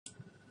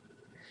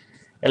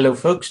Hello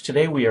folks,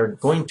 today we are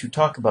going to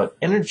talk about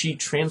energy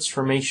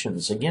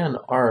transformations. Again,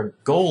 our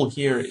goal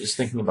here is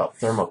thinking about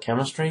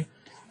thermochemistry.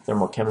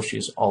 Thermochemistry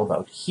is all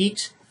about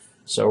heat,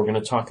 so we're going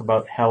to talk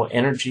about how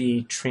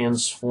energy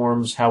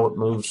transforms, how it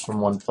moves from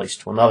one place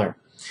to another.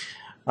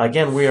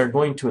 Again, we are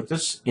going to,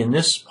 in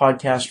this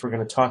podcast, we're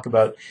going to talk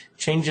about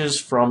changes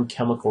from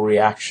chemical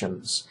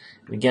reactions.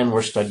 Again,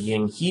 we're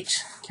studying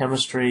heat,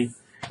 chemistry,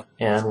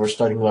 and we're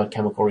studying about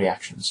chemical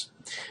reactions.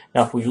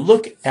 Now, if we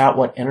look at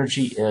what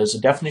energy is, the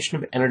definition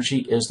of energy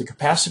is the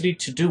capacity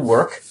to do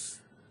work,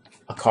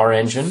 a car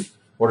engine,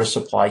 or to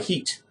supply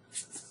heat,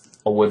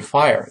 a wood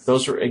fire.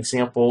 Those are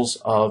examples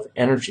of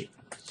energy,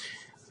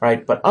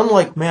 right? But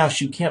unlike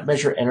mass, you can't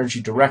measure energy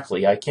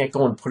directly. I can't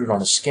go and put it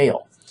on a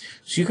scale.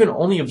 So you can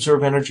only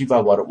observe energy by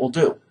what it will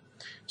do.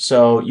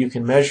 So you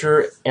can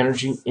measure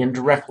energy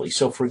indirectly.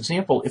 So for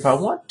example, if I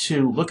want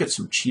to look at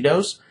some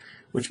Cheetos,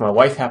 which my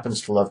wife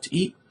happens to love to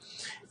eat,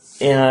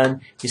 and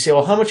you say,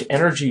 well, how much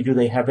energy do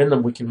they have in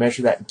them? We can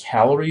measure that in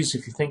calories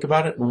if you think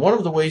about it. And one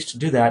of the ways to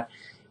do that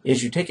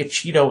is you take a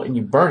Cheeto and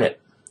you burn it.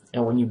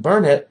 And when you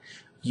burn it,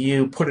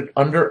 you put it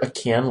under a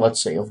can,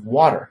 let's say, of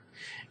water.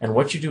 And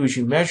what you do is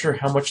you measure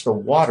how much the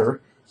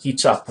water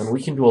heats up. And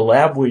we can do a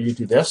lab where you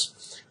do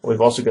this.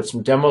 We've also got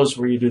some demos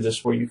where you do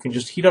this, where you can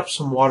just heat up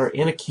some water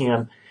in a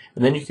can,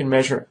 and then you can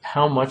measure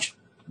how much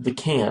the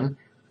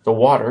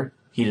water,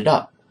 heated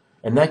up.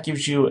 And that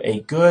gives you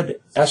a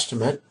good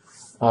estimate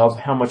of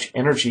how much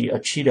energy a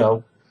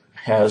Cheeto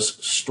has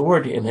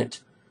stored in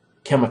it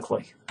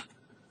chemically.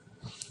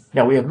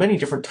 Now, we have many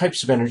different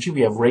types of energy.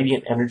 We have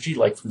radiant energy,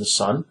 like from the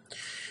sun.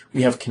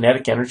 We have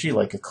kinetic energy,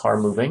 like a car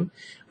moving.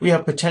 We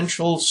have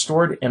potential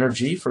stored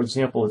energy. For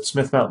example, at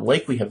Smith Mountain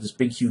Lake, we have this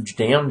big, huge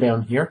dam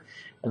down here.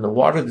 And the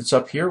water that's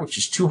up here, which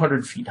is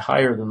 200 feet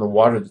higher than the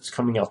water that's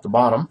coming out the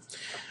bottom,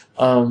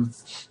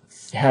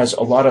 has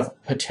a lot of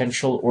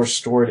potential or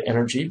stored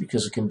energy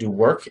because it can do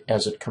work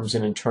as it comes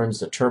in and turns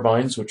the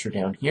turbines, which are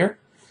down here.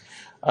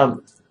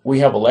 We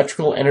have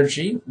electrical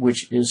energy,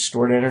 which is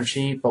stored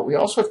energy, but we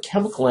also have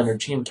chemical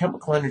energy, and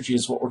chemical energy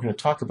is what we're going to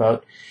talk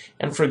about.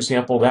 And for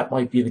example, that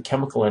might be the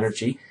chemical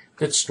energy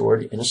that's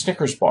stored in a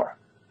Snickers bar.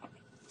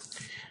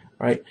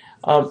 Right?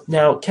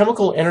 Now,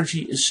 chemical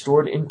energy is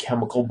stored in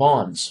chemical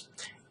bonds.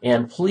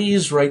 And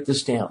please write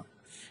this down,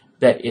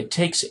 that it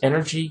takes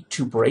energy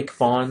to break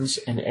bonds,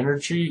 and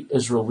energy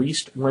is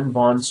released when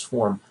bonds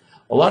form.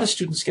 A lot of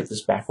students get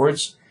this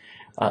backwards.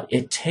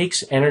 It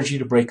takes energy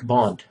to break a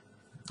bond.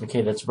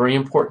 Okay, that's very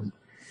important.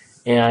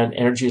 And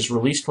energy is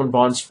released when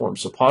bonds form.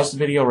 So pause the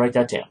video, write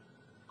that down.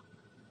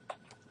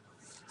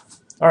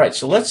 All right,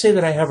 so let's say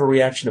that I have a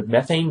reaction of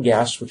methane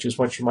gas, which is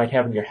what you might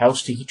have in your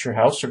house to heat your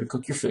house or to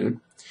cook your food.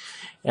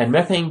 And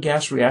methane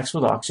gas reacts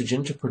with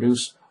oxygen to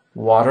produce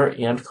water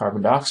and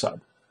carbon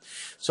dioxide.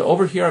 So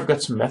over here I've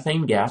got some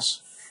methane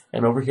gas,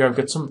 and over here I've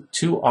got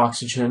two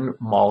oxygen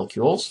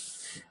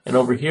molecules, and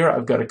over here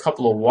I've got a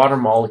couple of water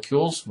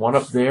molecules, one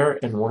up there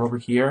and one over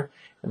here,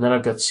 and then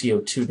I've got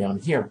CO2 down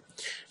here.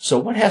 So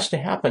what has to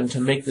happen to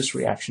make this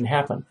reaction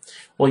happen?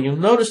 Well, you'll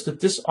notice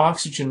that this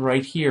oxygen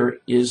right here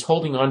is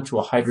holding on to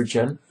a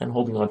hydrogen and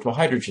holding on to a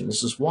hydrogen.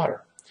 This is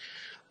water.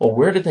 Well,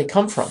 where did they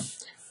come from?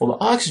 Well,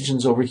 the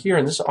oxygen's over here,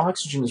 and this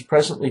oxygen is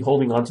presently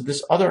holding on to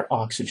this other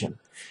oxygen.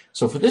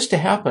 So for this to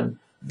happen,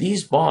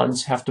 these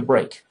bonds have to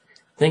break.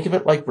 Think of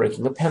it like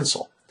breaking a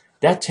pencil.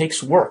 That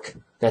takes work.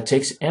 That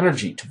takes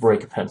energy to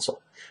break a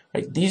pencil.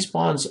 Right? These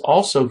bonds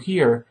also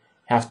here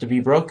have to be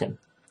broken.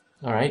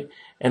 All right?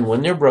 And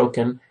when they're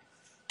broken,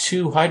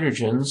 two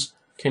hydrogens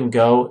can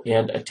go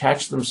and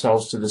attach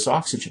themselves to this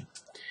oxygen.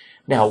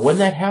 Now, when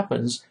that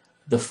happens,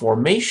 the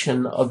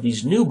formation of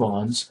these new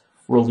bonds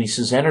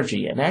releases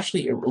energy, and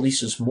actually it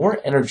releases more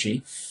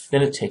energy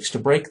than it takes to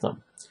break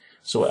them.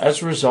 So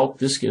as a result,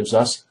 this gives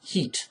us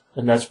heat,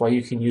 and that's why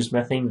you can use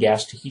methane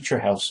gas to heat your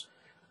house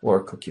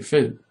or cook your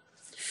food.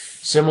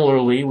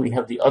 Similarly, we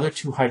have the other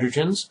two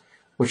hydrogens,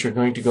 which are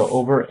going to go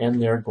over,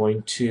 and they're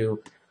going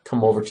to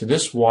come over to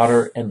this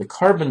water, and the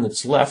carbon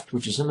that's left,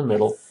 which is in the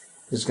middle,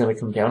 is going to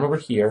come down over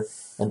here,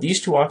 and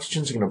these two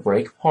oxygens are going to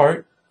break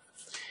apart,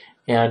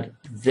 and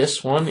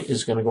this one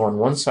is going to go on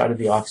one side of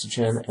the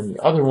oxygen, and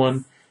the other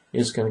one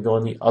is going to go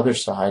on the other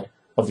side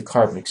of the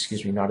carbon,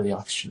 excuse me, not of the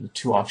oxygen. The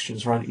two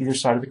oxygens are on either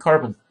side of the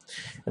carbon,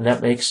 and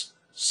that makes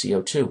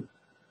CO2.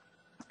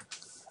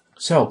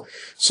 So,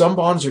 some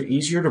bonds are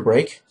easier to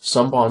break,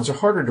 some bonds are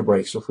harder to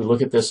break. So if we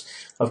look at this,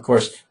 of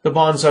course, the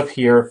bonds up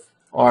here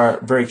are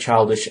very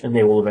childish, and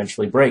they will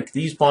eventually break.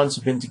 These bonds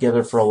have been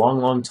together for a long,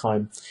 long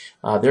time.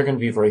 They're going to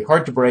be very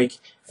hard to break,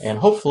 and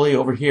hopefully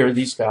over here,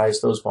 these guys,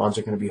 those bonds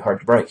are going to be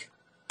hard to break.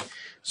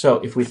 So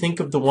if we think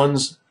of the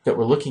ones that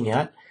we're looking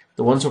at,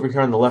 the ones over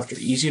here on the left are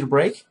easy to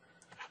break,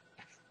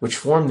 which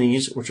form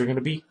these, which are going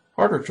to be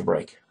harder to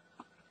break.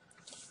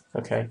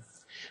 Okay?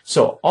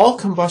 So all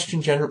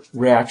combustion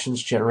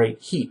reactions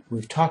generate heat.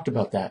 We've talked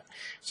about that.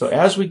 So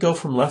as we go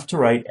from left to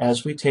right,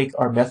 as we take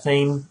our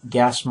methane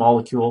gas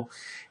molecule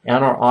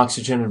and our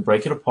oxygen and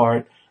break it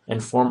apart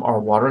and form our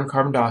water and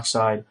carbon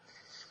dioxide,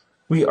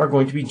 we are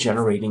going to be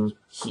generating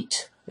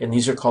heat. And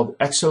these are called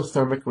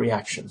exothermic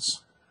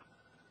reactions.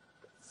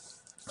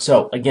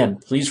 So again,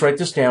 please write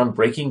this down.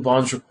 Breaking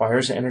bonds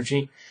requires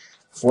energy.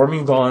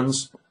 Forming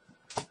bonds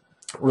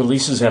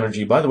releases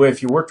energy. By the way,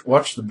 if you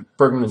watch the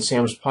Bergman and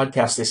Sam's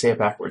podcast, they say it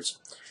backwards.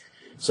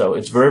 So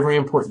it's very, very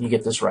important you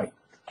get this right.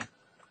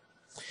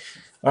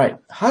 All right,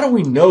 how do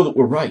we know that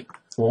we're right?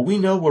 Well, we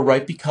know we're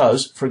right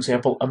because, for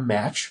example, a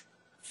match,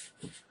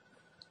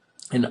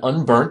 an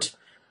unburnt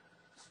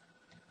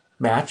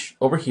match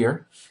over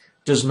here,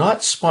 does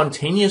not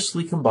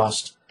spontaneously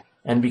combust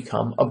and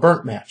become a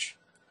burnt match.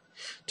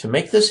 To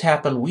make this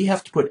happen, we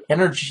have to put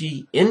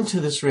energy into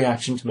this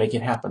reaction to make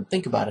it happen.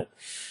 Think about it.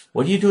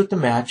 What do you do with the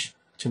match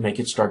to make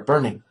it start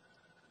burning?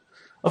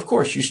 Of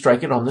course, you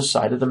strike it on the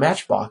side of the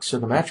matchbox or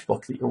the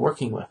matchbook that you're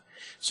working with.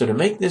 So to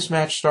make this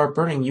match start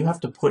burning, you have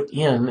to put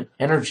in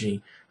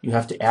energy. You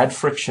have to add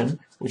friction,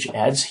 which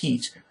adds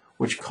heat,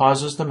 which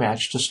causes the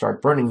match to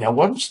start burning. Now,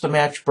 once the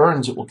match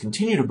burns, it will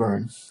continue to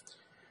burn,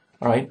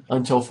 all right,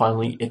 until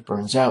finally it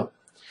burns out.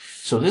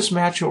 So this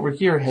match over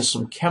here has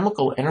some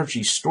chemical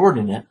energy stored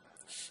in it,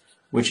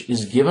 which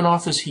is given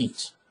off as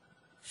heat,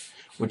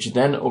 which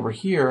then over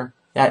here,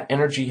 that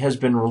energy has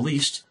been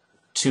released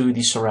to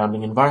the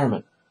surrounding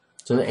environment,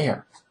 to the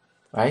air,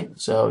 right?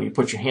 So you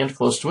put your hand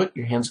close to it,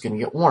 your hand's going to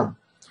get warm,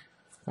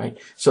 right?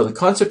 So the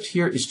concept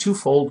here is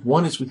twofold.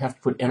 One is we have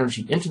to put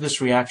energy into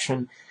this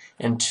reaction,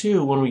 and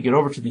two, when we get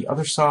over to the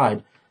other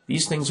side,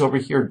 these things over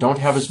here don't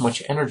have as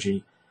much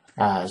energy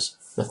as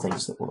the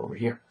things that were over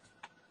here.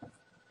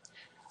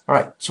 All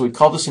right, so we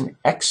call this an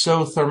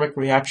exothermic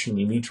reaction.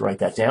 You need to write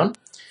that down.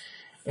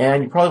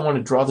 And you probably want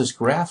to draw this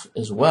graph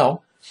as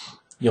well.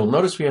 You'll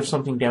notice we have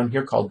something down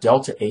here called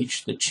delta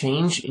H, the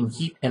change in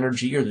heat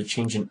energy or the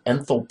change in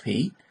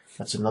enthalpy.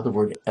 That's another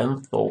word,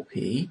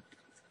 enthalpy,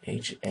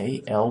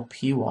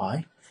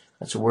 H-A-L-P-Y.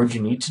 That's a word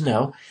you need to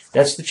know.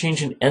 That's the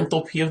change in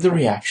enthalpy of the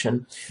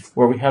reaction,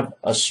 where we have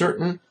a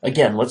certain,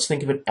 again, let's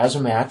think of it as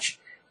a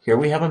match. Here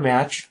we have a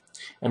match,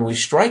 and we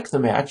strike the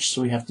match,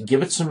 so we have to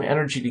give it some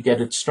energy to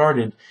get it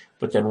started.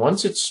 But then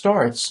once it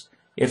starts,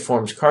 it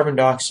forms carbon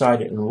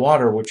dioxide and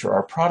water, which are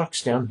our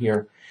products down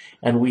here,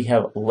 and we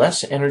have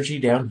less energy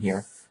down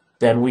here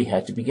than we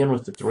had to begin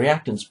with the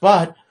reactants.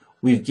 But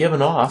we've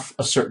given off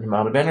a certain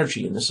amount of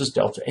energy, and this is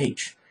delta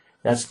H.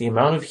 That's the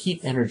amount of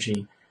heat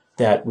energy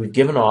that we've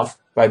given off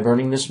by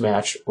burning this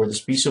match or this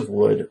piece of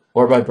wood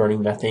or by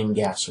burning methane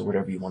gas or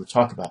whatever you want to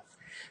talk about.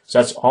 So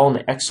that's all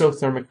an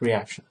exothermic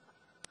reaction.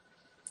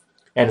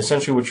 And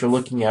essentially what you're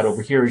looking at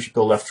over here as you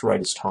go left to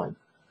right is time.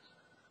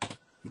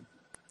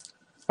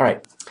 All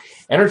right.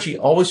 Energy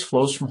always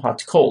flows from hot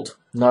to cold,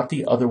 not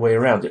the other way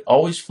around. It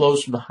always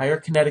flows from the higher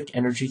kinetic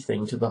energy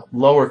thing to the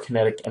lower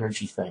kinetic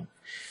energy thing.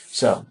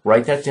 So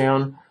write that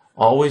down.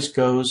 Always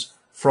goes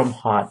from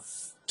hot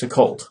to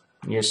cold.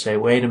 And you say,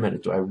 wait a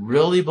minute, do I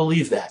really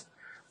believe that?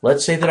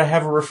 Let's say that I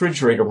have a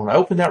refrigerator. When I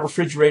open that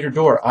refrigerator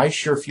door, I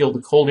sure feel the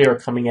cold air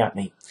coming at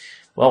me.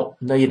 Well,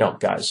 no you don't,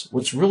 guys.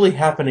 What's really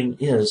happening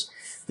is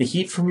the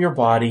heat from your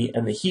body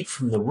and the heat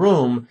from the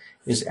room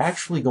is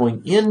actually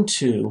going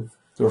into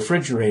the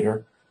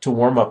refrigerator to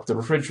warm up the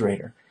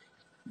refrigerator.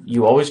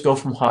 You always go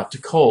from hot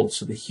to cold,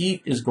 so the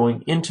heat is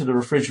going into the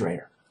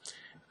refrigerator.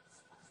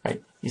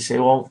 Right? You say,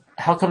 well,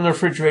 how come the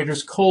refrigerator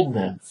is cold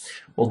then?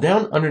 Well,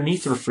 down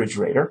underneath the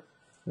refrigerator,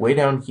 way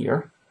down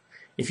here,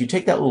 if you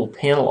take that little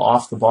panel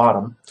off the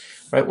bottom,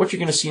 right, what you're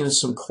going to see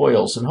is some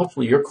coils, and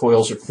hopefully your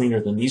coils are cleaner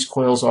than these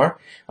coils are.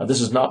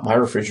 This is not my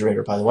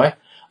refrigerator, by the way.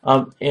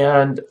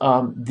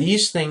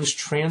 These things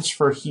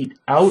transfer heat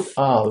out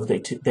of,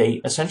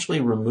 they essentially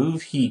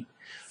remove heat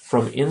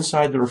from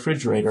inside the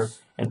refrigerator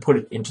and put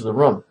it into the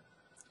room.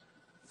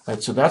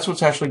 Right, so that's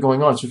what's actually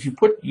going on. So if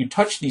you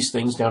touch these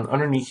things down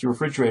underneath your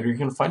refrigerator, you're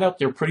going to find out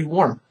they're pretty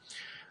warm.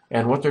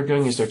 And what they're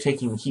doing is they're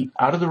taking heat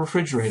out of the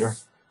refrigerator,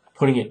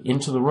 putting it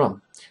into the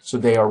room. So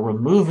they are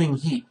removing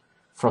heat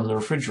from the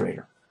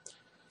refrigerator.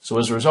 So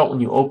as a result, when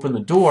you open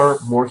the door,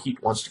 more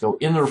heat wants to go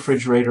in the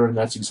refrigerator, and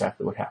that's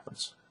exactly what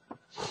happens.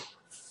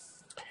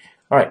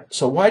 All right,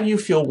 so why do you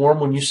feel warm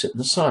when you sit in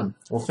the sun?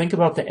 Well, think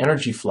about the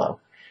energy flow.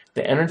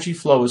 The energy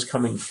flow is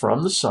coming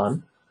from the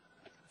sun,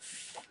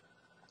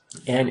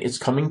 and it's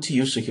coming to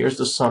you. So here's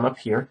the sun up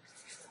here,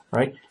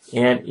 right?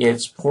 And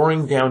it's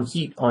pouring down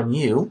heat on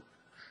you,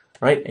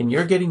 right? And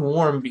you're getting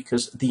warm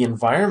because the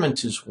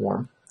environment is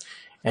warm,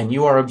 and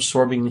you are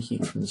absorbing the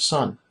heat from the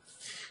sun.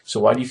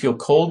 So why do you feel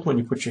cold when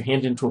you put your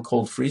hand into a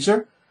cold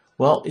freezer?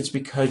 Well, it's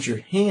because your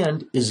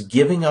hand is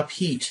giving up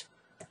heat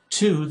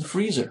to the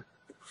freezer.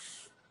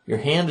 Your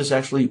hand is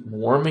actually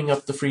warming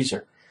up the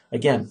freezer.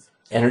 Again,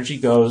 energy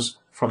goes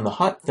from the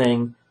hot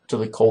thing to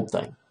the cold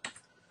thing.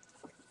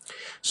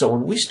 So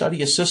when we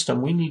study a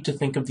system, we need to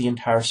think of the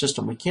entire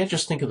system. We can't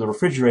just think of the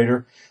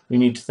refrigerator. We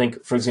need to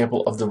think, for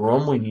example, of the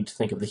room. We need to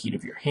think of the heat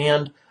of your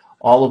hand.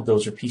 All of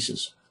those are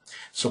pieces.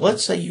 So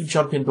let's say you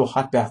jump into a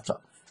hot bathtub.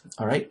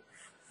 All right?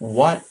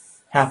 What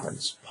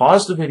happens?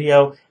 Pause the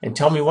video and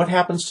tell me what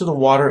happens to the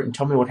water and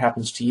tell me what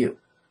happens to you.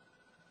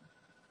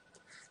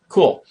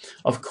 Cool.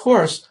 Of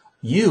course,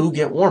 you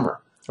get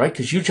warmer, right?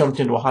 Because you jumped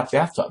into a hot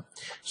bathtub.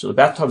 So the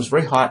bathtub is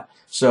very hot,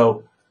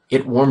 so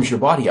it warms your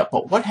body up.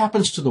 But what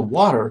happens to the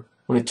water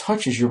when it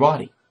touches your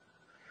body?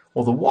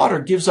 Well, the water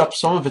gives up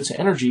some of its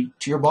energy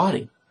to your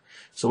body.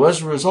 So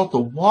as a result, the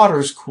water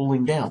is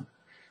cooling down.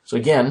 So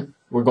again,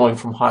 we're going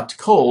from hot to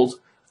cold,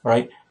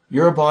 right?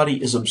 Your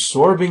body is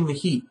absorbing the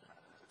heat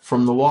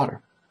from the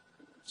water.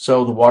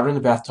 So the water in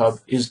the bathtub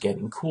is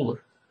getting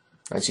cooler.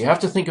 Right? So you have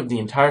to think of the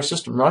entire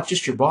system, not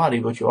just your body,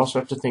 but you also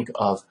have to think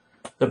of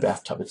the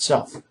bathtub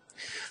itself.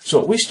 So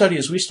what we study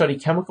is we study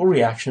chemical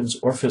reactions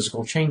or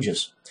physical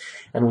changes.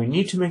 And we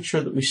need to make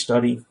sure that we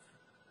study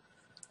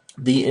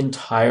the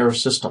entire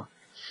system.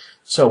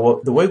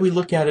 So the way we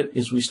look at it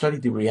is we study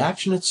the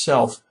reaction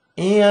itself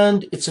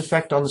and its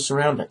effect on the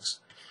surroundings.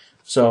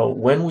 So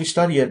when we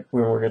study it,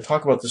 we're going to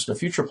talk about this in a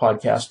future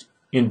podcast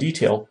in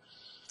detail,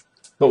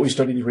 but we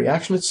study the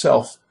reaction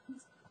itself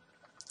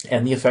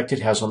and the effect it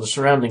has on the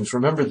surroundings.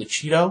 Remember the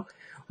Cheeto?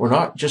 We're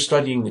not just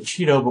studying the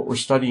Cheeto, but we're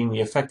studying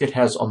the effect it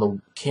has on the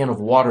can of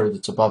water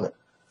that's above it.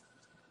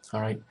 All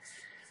right.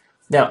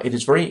 Now, it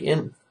is very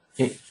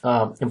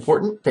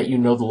important that you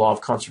know the law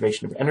of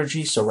conservation of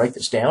energy, so write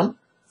this down.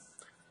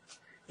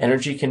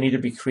 Energy can neither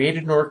be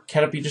created nor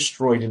can it be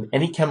destroyed in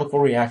any chemical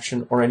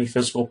reaction or any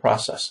physical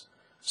process.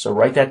 So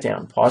write that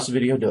down. Pause the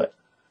video, do it.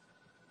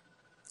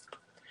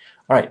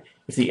 All right.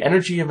 If the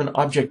energy of an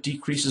object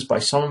decreases by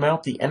some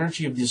amount, the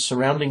energy of the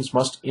surroundings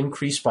must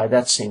increase by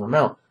that same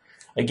amount.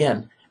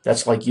 Again,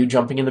 that's like you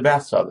jumping in the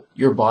bathtub.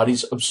 Your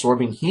body's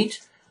absorbing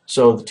heat,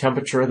 so the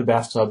temperature of the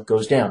bathtub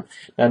goes down.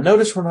 Now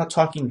notice we're not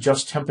talking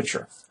just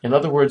temperature. In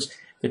other words,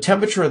 the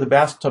temperature of the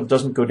bathtub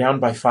doesn't go down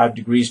by 5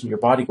 degrees and your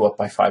body go up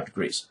by 5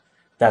 degrees.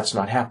 That's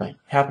not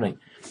happening.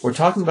 We're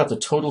talking about the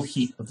total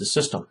heat of the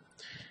system.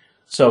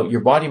 So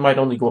your body might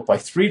only go up by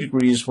 3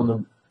 degrees when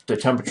the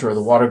temperature of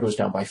the water goes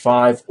down by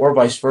 5, or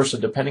vice versa,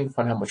 depending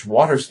upon how much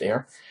water's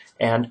there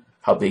and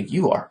how big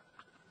you are.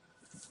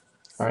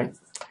 All right.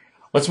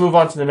 Let's move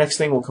on to the next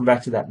thing. We'll come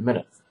back to that in a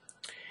minute.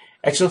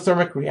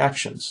 Exothermic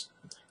reactions.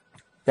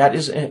 That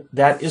is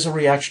a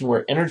reaction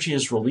where energy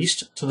is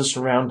released to the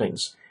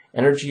surroundings.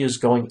 Energy is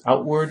going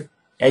outward,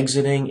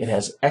 exiting. It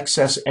has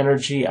excess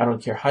energy. I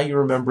don't care how you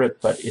remember it,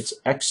 but it's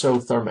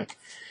exothermic.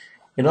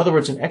 In other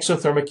words, an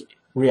exothermic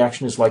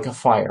reaction is like a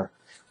fire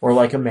or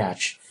like a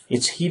match.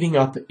 It's heating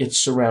up its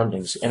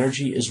surroundings.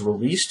 Energy is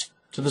released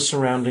to the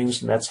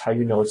surroundings, and that's how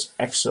you know it's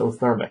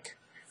exothermic.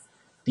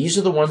 These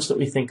are the ones that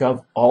we think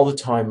of all the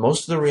time.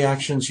 Most of the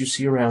reactions you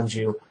see around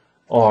you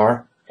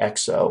are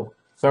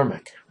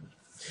exothermic.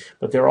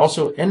 But there are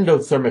also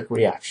endothermic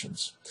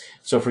reactions.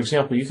 So, for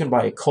example, you can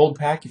buy a cold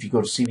pack. If you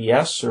go to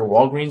CVS or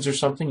Walgreens or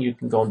something, you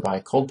can go and buy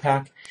a cold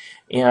pack.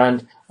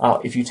 And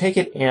if you take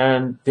it,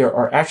 and there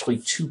are actually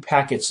 2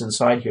 packets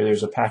inside here.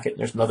 There's a packet and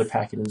there's another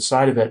packet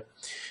inside of it.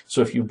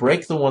 So if you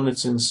break the one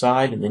that's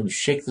inside and then you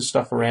shake the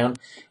stuff around,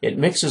 it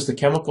mixes the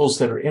chemicals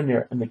that are in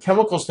there. And the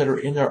chemicals that are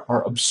in there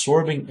are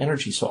absorbing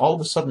energy. So all of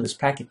a sudden, this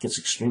packet gets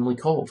extremely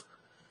cold.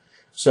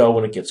 So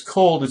when it gets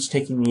cold, it's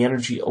taking the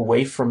energy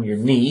away from your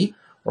knee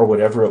or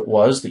whatever it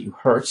was that you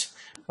hurt.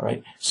 All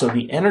right. So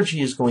the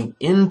energy is going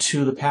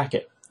into the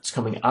packet. It's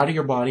coming out of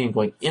your body and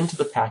going into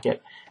the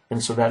packet.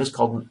 And so that is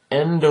called an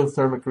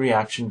endothermic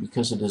reaction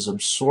because it is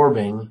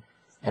absorbing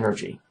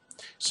energy.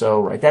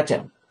 So write that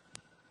down.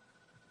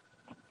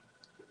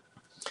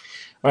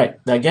 All right.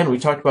 Now again, we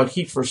talked about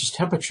heat versus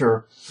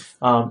temperature.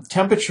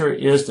 Temperature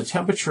is the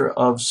temperature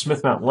of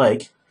Smith Mountain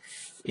Lake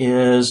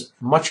is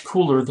much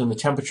cooler than the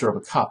temperature of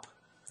a cup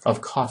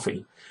of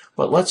coffee.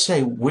 But let's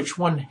say which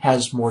one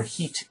has more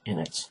heat in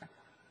it?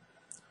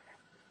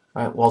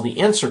 All right. Well, the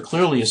answer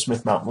clearly is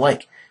Smith Mountain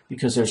Lake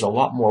because there's a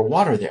lot more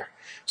water there.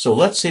 So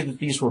let's say that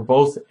these were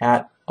both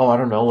at, I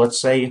don't know, let's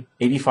say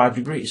 85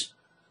 degrees.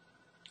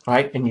 All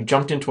right. And you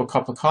jumped into a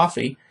cup of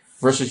coffee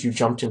versus you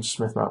jumped into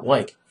Smith Mountain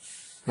Lake.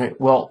 All right.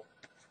 Well,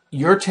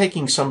 you're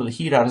taking some of the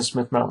heat out of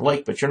Smith Mountain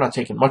Lake, but you're not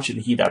taking much of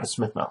the heat out of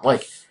Smith Mountain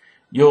Lake.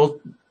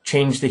 You'll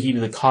change the heat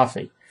of the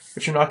coffee,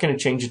 but you're not going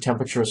to change the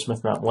temperature of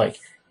Smith Mountain Lake.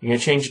 You're going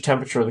to change the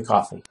temperature of the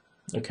coffee.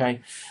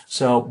 Okay?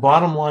 So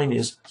bottom line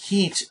is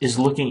heat is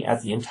looking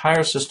at the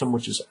entire system,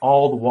 which is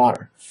all the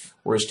water,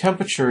 whereas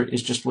temperature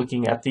is just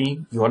looking at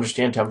you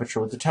understand temperature,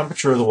 what the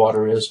temperature of the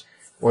water is,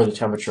 or the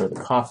temperature of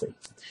the coffee.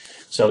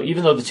 So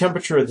even though the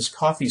temperature of this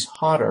coffee is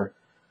hotter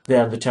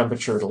than the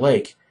temperature of the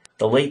lake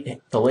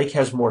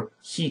has more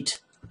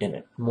heat in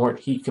it, more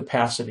heat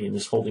capacity, and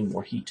is holding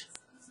more heat.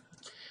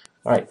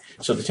 All right,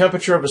 so the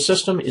temperature of a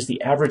system is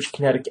the average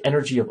kinetic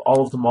energy of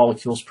all of the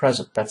molecules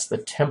present. That's the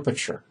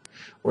temperature.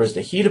 Whereas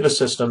the heat of a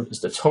system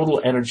is the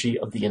total energy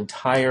of the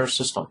entire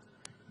system.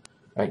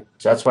 Right?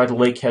 So that's why the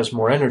lake has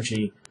more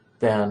energy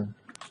than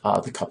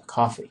the cup of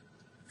coffee.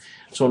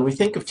 So when we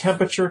think of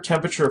temperature,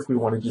 if we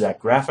want to do that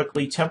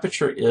graphically,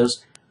 temperature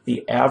is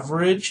the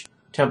average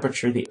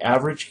temperature, the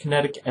average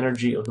kinetic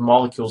energy of the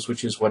molecules,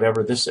 which is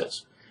whatever this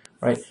is,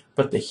 right?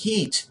 But the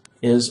heat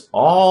is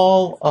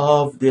all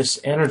of this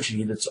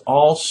energy that's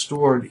all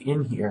stored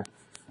in here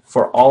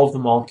for all of the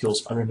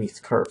molecules underneath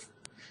the curve.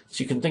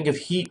 So you can think of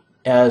heat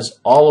as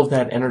all of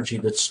that energy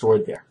that's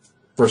stored there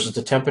versus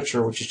the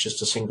temperature, which is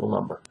just a single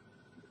number.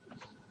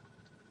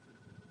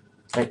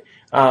 Right?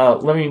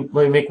 Let me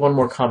make one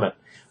more comment.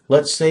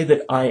 Let's say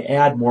that I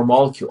add more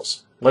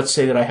molecules. let's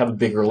say that I have a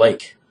bigger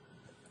lake.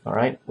 All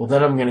right. Well,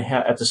 then I'm going to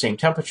have at the same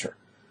temperature.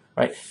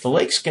 Right. The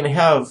lake's going to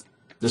have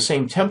the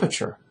same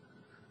temperature,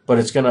 but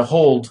it's going to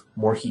hold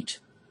more heat.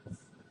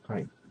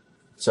 Right.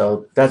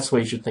 So that's the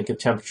way you should think of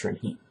temperature and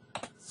heat.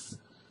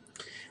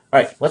 All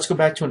right. Let's go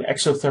back to an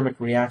exothermic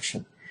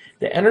reaction.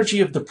 The energy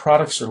of the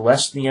products are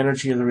less than the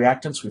energy of the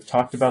reactants. We've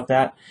talked about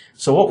that.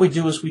 So what we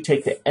do is we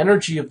take the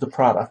energy of the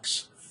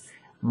products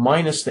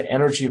minus the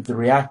energy of the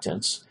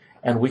reactants,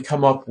 and we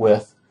come up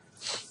with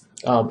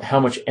how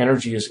much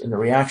energy is in the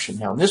reaction.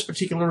 Now, in this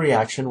particular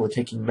reaction, we're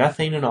taking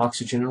methane and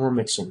oxygen and we're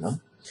mixing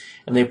them,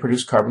 and they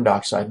produce carbon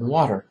dioxide and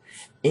water,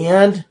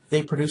 and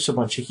they produce a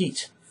bunch of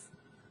heat.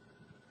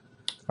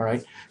 All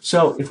right.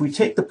 So if we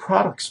take the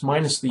products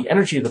minus the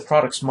energy of the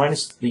products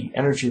minus the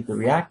energy of the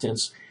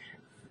reactants,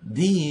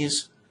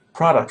 these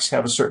products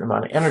have a certain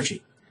amount of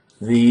energy.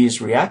 These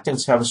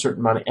reactants have a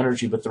certain amount of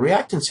energy, but the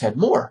reactants had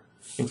more.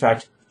 In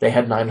fact, they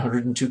had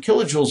 902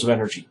 kilojoules of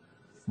energy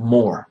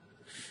more.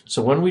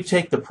 So when we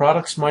take the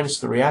products minus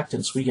the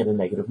reactants, we get a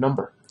negative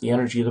number. The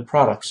energy of the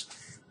products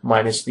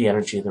minus the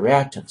energy of the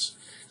reactants.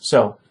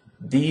 So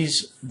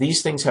these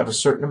things have a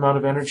certain amount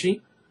of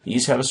energy.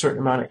 These have a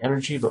certain amount of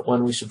energy, but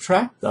when we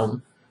subtract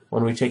them,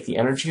 when we take the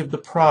energy of the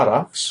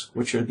products,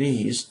 which are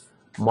these,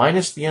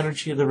 minus the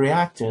energy of the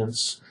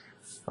reactants,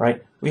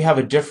 right, we have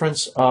a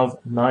difference of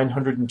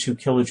 902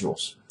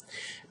 kilojoules.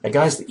 Now,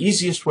 guys, the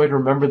easiest way to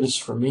remember this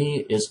for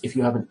me is if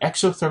you have an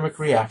exothermic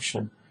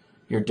reaction,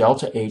 your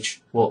delta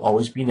H will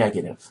always be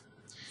negative.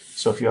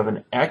 So if you have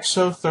an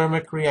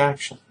exothermic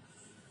reaction,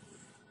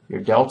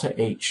 your delta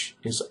H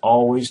is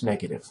always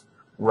negative.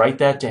 Write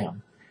that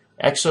down.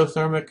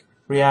 Exothermic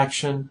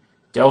reaction,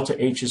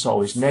 delta H is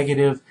always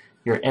negative.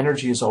 Your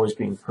energy is always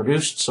being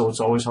produced, so it's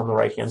always on the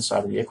right-hand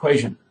side of the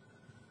equation.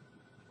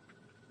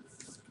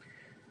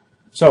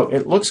 So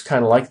it looks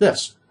kind of like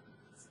this.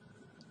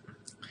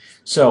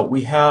 So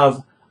we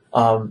have,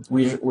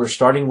 we're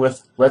starting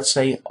with, let's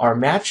say, our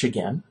match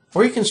again,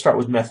 or you can start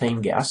with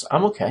methane gas.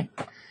 I'm okay.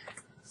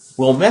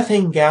 Will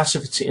methane gas,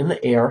 if it's in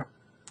the air,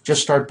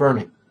 just start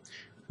burning?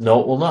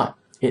 No, it will not.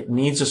 It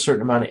needs a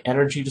certain amount of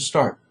energy to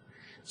start.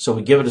 So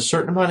we give it a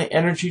certain amount of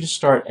energy to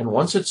start, and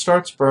once it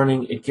starts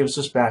burning, it gives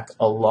us back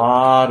a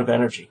lot of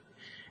energy.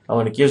 And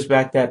when it gives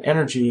back that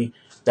energy,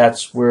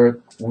 that's where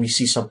we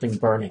see something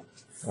burning.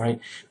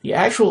 Right? The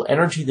actual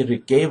energy that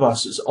it gave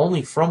us is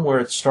only from where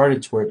it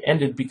started to where it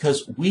ended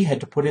because we had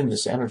to put in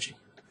this energy.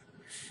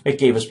 It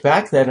gave us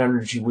back that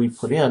energy we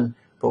put in,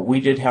 but we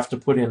did have to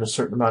put in a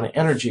certain amount of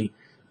energy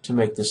to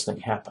make this thing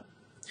happen.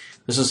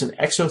 This is an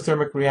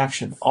exothermic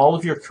reaction. All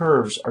of your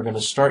curves are going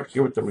to start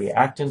here with the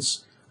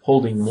reactants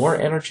holding more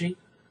energy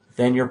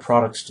than your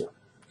products do,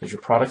 because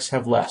your products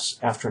have less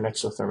after an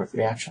exothermic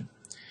reaction.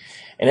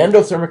 An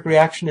endothermic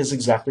reaction is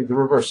exactly the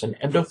reverse. An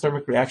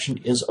endothermic reaction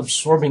is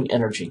absorbing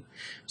energy.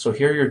 So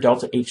here your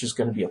delta H is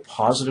going to be a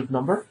positive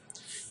number.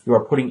 You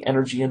are putting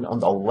energy in on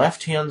the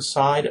left-hand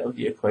side of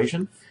the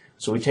equation.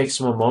 So we take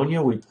some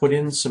ammonia, we put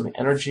in some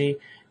energy,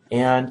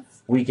 and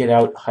we get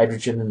out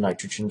hydrogen and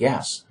nitrogen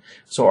gas.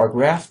 So our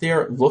graph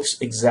there looks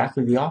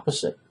exactly the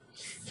opposite.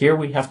 Here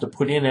we have to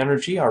put in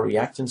energy. Our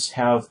reactants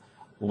have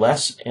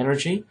less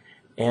energy,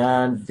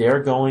 and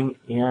they're going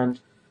and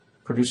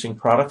producing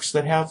products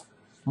that have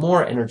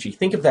more energy.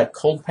 Think of that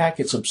cold pack.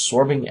 It's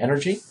absorbing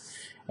energy,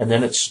 and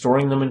then it's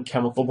storing them in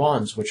chemical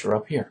bonds, which are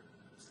up here.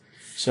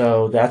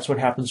 So that's what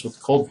happens with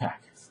the cold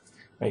pack.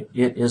 Right?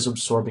 It is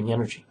absorbing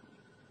energy.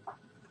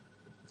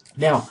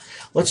 Now,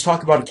 let's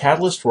talk about a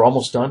catalyst. We're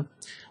almost done.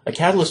 A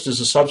catalyst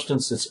is a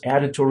substance that's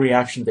added to a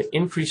reaction that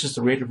increases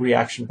the rate of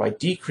reaction by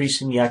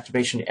decreasing the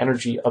activation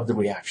energy of the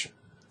reaction.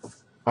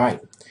 All right.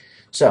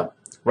 So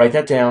write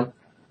that down.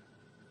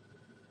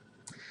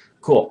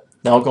 Cool.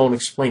 Now I'll go and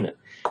explain it.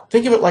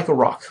 Think of it like a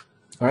rock,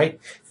 all right?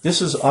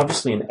 This is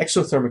obviously an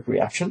exothermic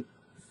reaction,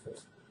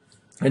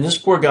 and this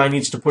poor guy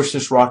needs to push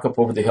this rock up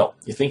over the hill.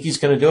 You think he's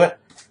going to do it?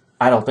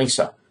 I don't think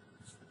so.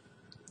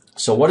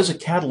 So what does a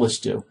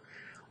catalyst do?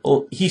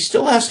 Well, he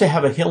still has to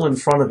have a hill in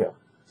front of him,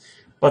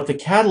 but the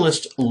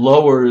catalyst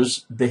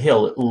lowers the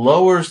hill. It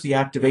lowers the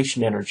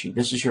activation energy.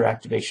 This is your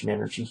activation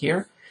energy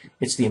here.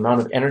 It's the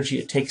amount of energy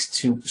it takes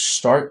to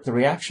start the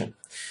reaction.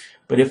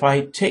 But if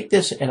I take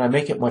this and I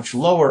make it much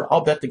lower,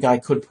 I'll bet the guy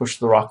could push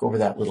the rock over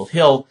that little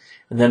hill,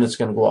 and then it's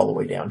going to go all the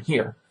way down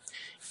here.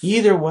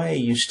 Either way,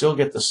 you still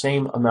get the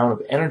same amount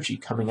of energy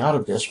coming out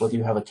of this, whether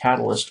you have a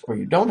catalyst or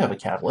you don't have a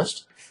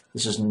catalyst.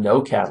 This is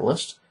no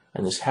catalyst,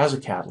 and this has a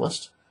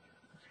catalyst.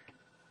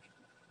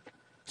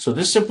 So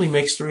this simply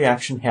makes the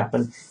reaction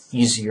happen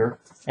easier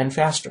and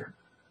faster.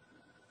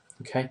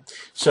 Okay,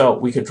 so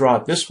we could draw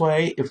it this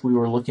way if we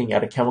were looking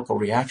at a chemical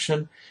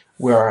reaction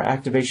where our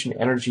activation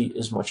energy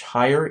is much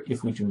higher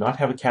if we do not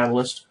have a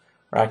catalyst.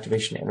 Our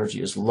activation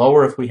energy is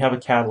lower if we have a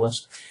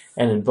catalyst.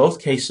 And in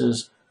both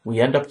cases, we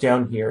end up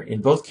down here.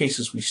 In both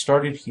cases, we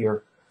started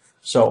here.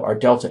 So our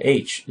delta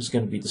H is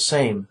going to be the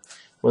same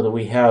whether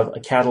we have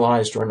a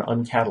catalyzed or an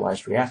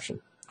uncatalyzed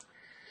reaction.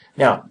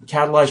 Now,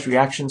 catalyzed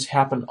reactions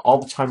happen all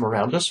the time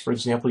around us. For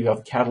example, you have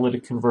a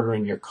catalytic converter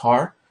in your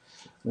car,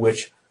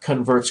 which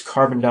converts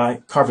carbon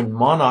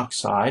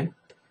monoxide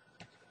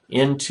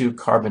into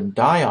carbon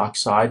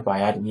dioxide by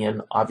adding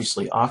in,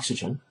 obviously,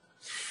 oxygen.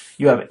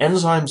 You have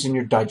enzymes in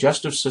your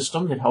digestive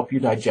system that help you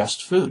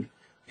digest food.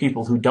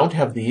 People who don't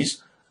have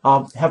these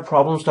have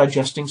problems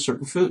digesting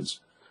certain foods.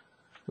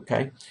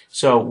 Okay,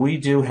 so we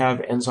do have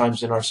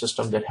enzymes in our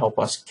system that help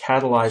us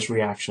catalyze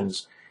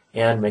reactions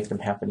and make them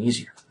happen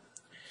easier.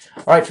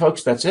 All right,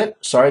 folks, that's it.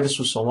 Sorry this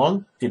was so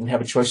long. Didn't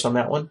have a choice on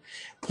that one.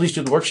 Please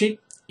do the worksheet.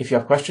 If you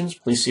have questions,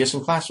 please see us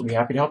in class. We'll be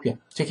happy to help you.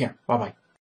 Take care. Bye-bye.